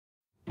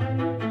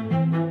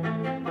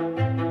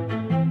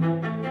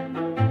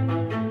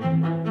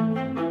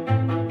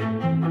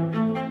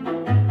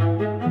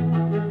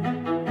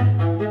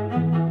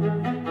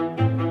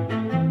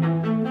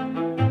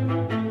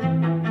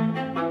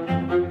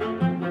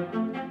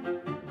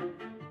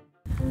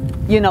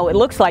You know, it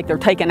looks like they're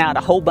taking out a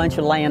whole bunch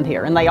of land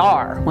here, and they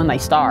are when they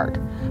start.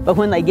 But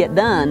when they get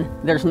done,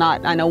 there's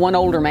not, I know one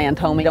older man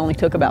told me it only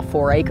took about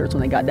 4 acres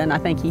when they got done. I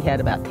think he had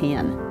about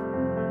 10.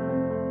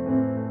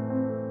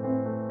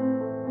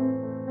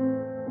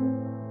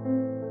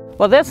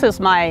 Well, this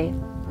is my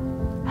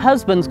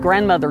husband's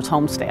grandmother's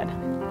homestead.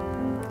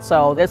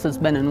 So this has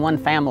been in one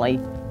family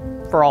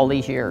for all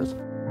these years.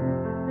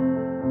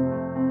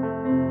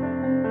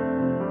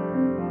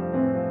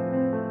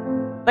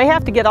 They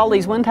have to get all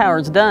these wind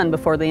towers done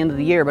before the end of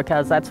the year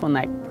because that's when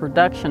that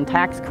production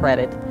tax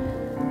credit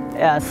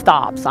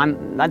stops.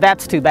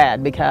 That's too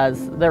bad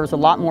because there's a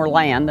lot more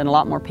land and a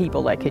lot more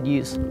people that could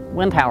use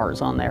wind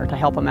towers on there to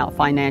help them out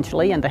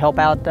financially and to help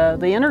out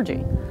the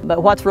energy.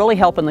 But what's really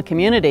helping the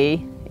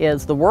community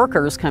is the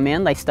workers come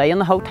in, they stay in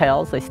the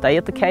hotels, they stay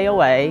at the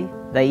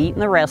KOA, they eat in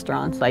the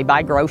restaurants, they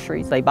buy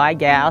groceries, they buy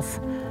gas.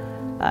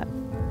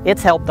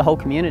 It's helped the whole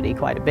community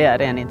quite a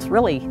bit, and it's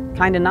really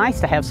kind of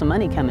nice to have some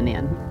money coming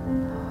in.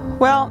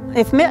 Well,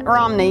 if Mitt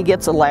Romney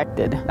gets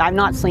elected, I've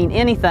not seen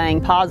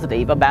anything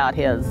positive about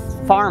his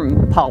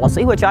farm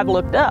policy, which I've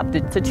looked up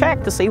to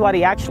check to see what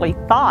he actually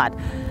thought.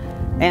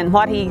 And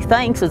what he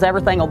thinks is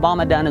everything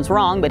Obama done is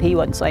wrong, but he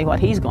wouldn't say what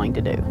he's going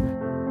to do.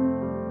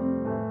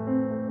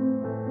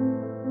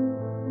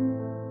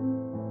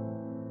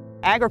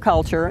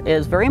 Agriculture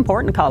is very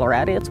important in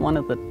Colorado. It's one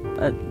of the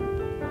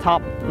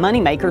top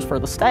money makers for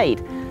the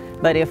state.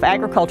 But if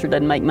agriculture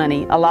doesn't make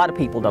money, a lot of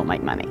people don't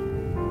make money.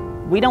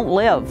 We don't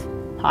live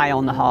high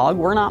on the hog.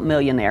 We're not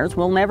millionaires.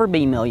 We'll never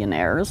be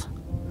millionaires.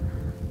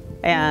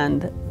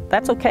 And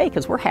that's okay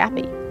because we're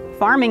happy.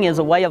 Farming is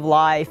a way of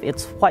life.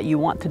 It's what you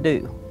want to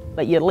do.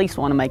 But you at least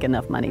want to make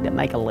enough money to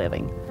make a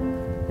living.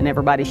 And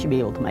everybody should be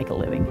able to make a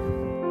living.